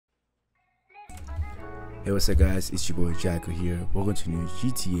Hey, what's up guys, it's your boy Jacko here. Welcome to a new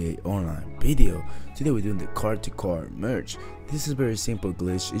GTA Online video. Today we're doing the car to car merge. This is a very simple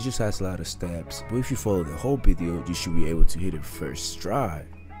glitch, it just has a lot of steps, but if you follow the whole video you should be able to hit it first try.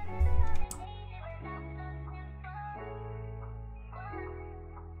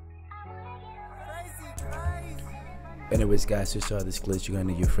 Anyways guys, to start this glitch you're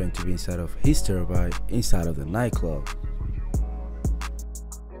gonna need your friend to be inside of his terabyte inside of the nightclub.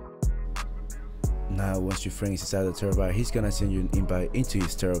 Now once your friend is inside the terabyte, he's gonna send you an invite into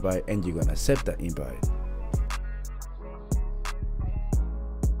his terabyte and you're gonna accept that invite.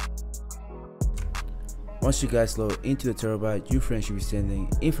 Once you guys load into the terabyte, your friend should be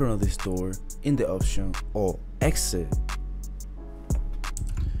standing in front of this door in the option or exit.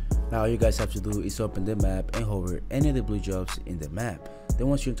 Now all you guys have to do is open the map and hover any of the blue jobs in the map. Then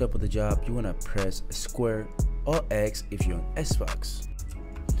once you're on top of the job, you wanna press square or X if you're on Xbox.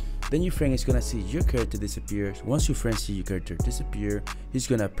 Then your friend is gonna see your character disappear. Once your friend sees your character disappear, he's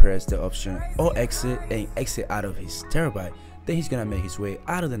gonna press the option or exit and exit out of his terabyte. Then he's gonna make his way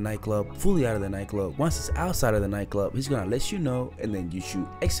out of the nightclub, fully out of the nightclub. Once he's outside of the nightclub, he's gonna let you know, and then you should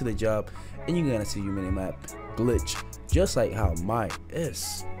exit the job and you're gonna see your minimap glitch, just like how mine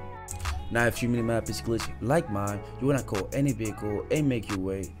is. Now if your minimap is glitched like mine, you wanna call any vehicle and make your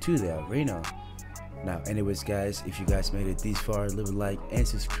way to the arena. Now anyways guys, if you guys made it this far, leave a like and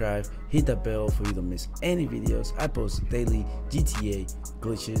subscribe, hit that bell for you to miss any videos. I post daily GTA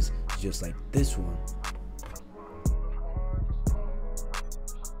glitches just like this one.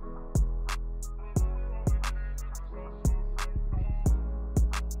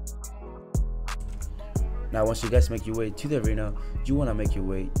 Now once you guys make your way to the arena, you want to make your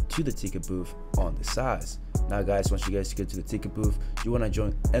way to the ticket booth on the sides. Now guys, once you guys get to the ticket booth, you want to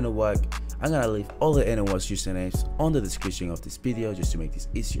join Anawack. I'm going to leave all the Anawack's usernames on the description of this video just to make this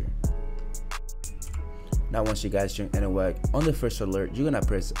easier. Now once you guys join Anawack, on the first alert you're going to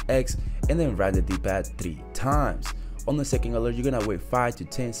press X and then ride the D-pad 3 times. On the second alert you're going to wait 5 to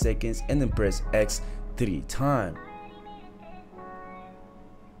 10 seconds and then press X 3 times.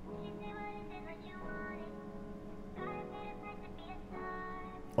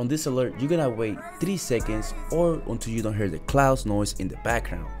 On this alert, you're gonna wait 3 seconds or until you don't hear the clouds noise in the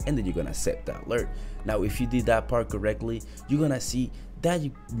background, and then you're gonna accept that alert. Now if you did that part correctly, you're gonna see that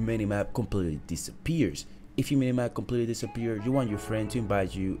your minimap completely disappears. If your minimap completely disappears, you want your friend to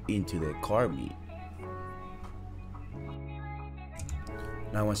invite you into the car meet.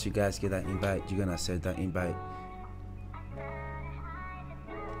 Now once you guys get that invite, you're gonna accept that invite,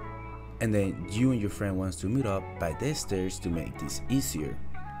 and then you and your friend wants to meet up by the stairs to make this easier.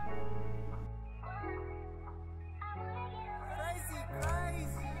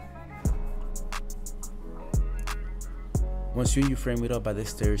 Once you and your friend meet up by the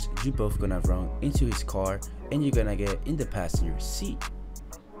stairs, you both gonna run into his car and you're gonna get in the passenger seat.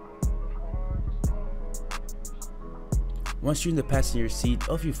 Once you're in the passenger seat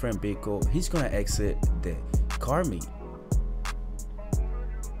of your friend's vehicle, he's gonna exit the car meet.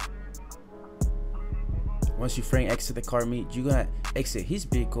 Once your friend exits the car meet, you're gonna exit his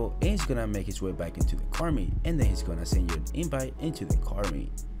vehicle and he's gonna make his way back into the car meet, and then he's gonna send you an invite into the car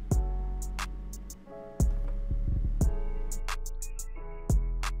meet.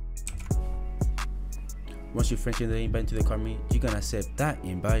 Once you friend send the invite into the car meet, you're gonna accept that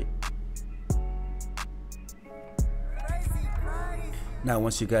invite. Now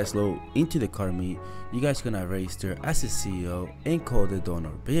once you guys load into the car meet, you guys gonna register as a CEO and call the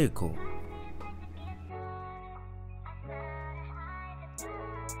donor vehicle.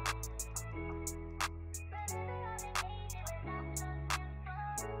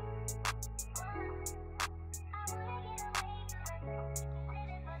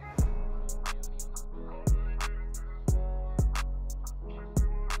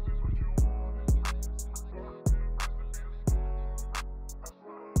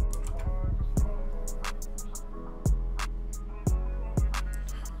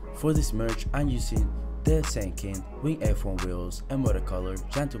 For this merge, I'm using the Sankin Wing F1 wheels and watercolor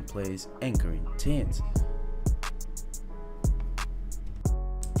Jantum plates and green tints.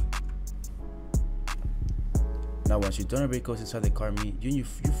 Now once your donor vehicle inside the car meet, you and your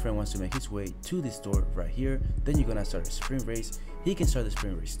friend wants to make his way to this door right here, then you're gonna start a sprint race. He can start the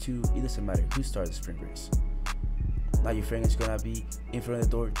sprint race too, it doesn't matter who starts the sprint race. Now your friend is gonna be in front of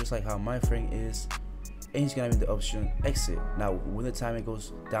the door just like how my friend is, and he's gonna be in the option exit. Now when the timer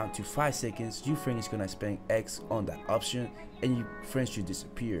goes down to 5 seconds, your friend is gonna spam X on that option and your friend should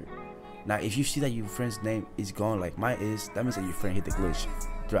disappear. Now if you see that your friend's name is gone like mine is, that means that your friend hit the glitch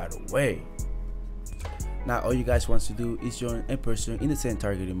right away. Now all you guys want to do is join a person in the same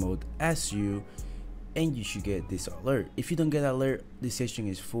targeting mode as you, and you should get this alert. If you don't get alert, this section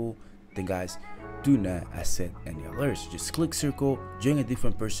is full, then guys, do not accept any alerts. Just click circle, join a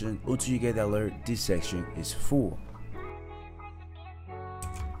different person until you get the alert this section is full.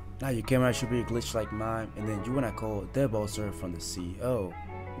 Now your camera should be glitched like mine, and then you wanna call the buzzer from the CEO.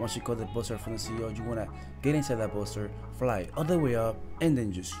 Once you call the buzzer from the CEO, you wanna get inside that buzzer, fly all the way up, and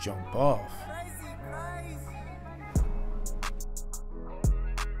then just jump off.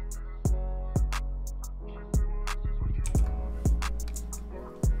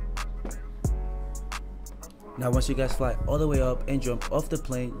 Now once you guys fly all the way up and jump off the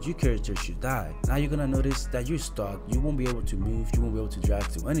plane, your character should die. Now you're gonna notice that you're stuck, you won't be able to move, you won't be able to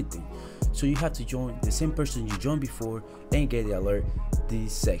drive to anything. So you have to join the same person you joined before and get the alert,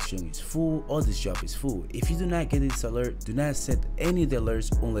 this section is full or this job is full. If you do not get this alert, do not set any of the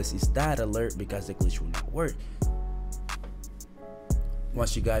alerts unless it's that alert, because the glitch will not work.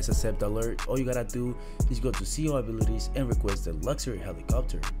 Once you guys accept the alert, all you gotta do is go to CEO abilities and request the luxury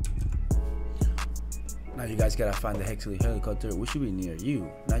helicopter. Now you guys gotta find the helicopter, which should be near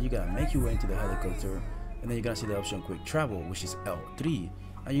you. Now you gotta make your way into the helicopter, and then you're gonna see the option quick travel, which is L3.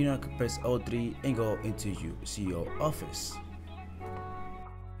 And you're gonna press L3 and go into your CEO office.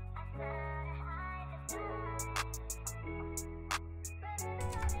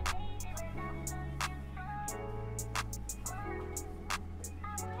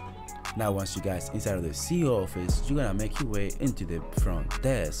 Now once you guys inside of the CEO office, you're gonna make your way into the front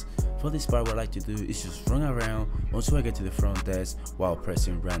desk. For this part, what I like to do is just run around until I get to the front desk while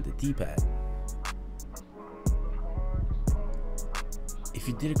pressing around the D-pad. If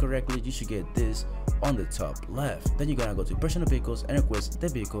you did it correctly, you should get this on the top left. Then you're gonna go to personal vehicles and request the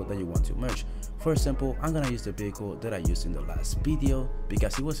vehicle that you want to merge. For example, I'm gonna use the vehicle that I used in the last video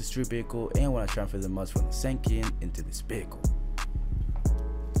because it was a street vehicle and I wanna transfer the mods from the Senkin into this vehicle.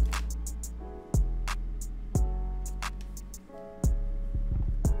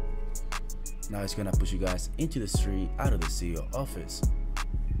 Now it's gonna push you guys into the street out of the CEO office.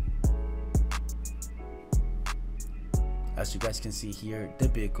 As you guys can see here, the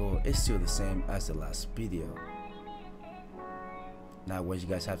vehicle is still the same as the last video. Now what you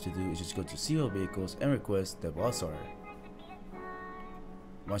guys have to do is just go to CEO vehicles and request the buzzer.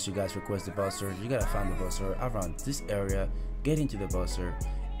 Once you guys request the buzzer, you gotta find the buzzer around this area, get into the buzzer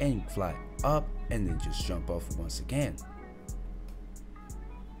and fly up, and then just jump off once again.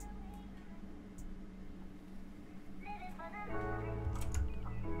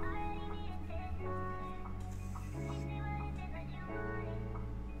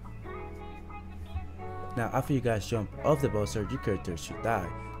 Now after you guys jump off the buzzer, your character should die.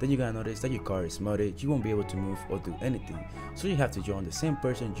 Then you're gonna notice that your car is modded, you won't be able to move or do anything. So you have to join the same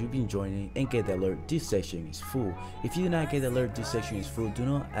person you've been joining and get the alert this section is full. If you do not get the alert this section is full, do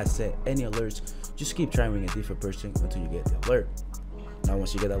not accept any alerts, just keep trying with a different person until you get the alert. Now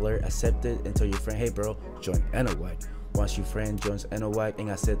once you get the alert, accept it and tell your friend, hey bro, join Anawack. Once your friend joins Anawack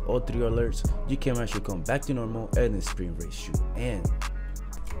and accept all 3 alerts, your camera should come back to normal and the sprint rate should end.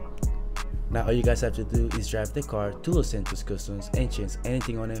 Now all you guys have to do is drive the car to Los Santos Customs and change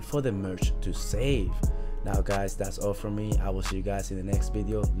anything on it for the merch to save. Now guys, that's all from me. I will see you guys in the next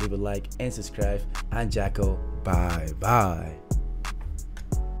video. Leave a like and subscribe. I'm Jacko. Bye bye.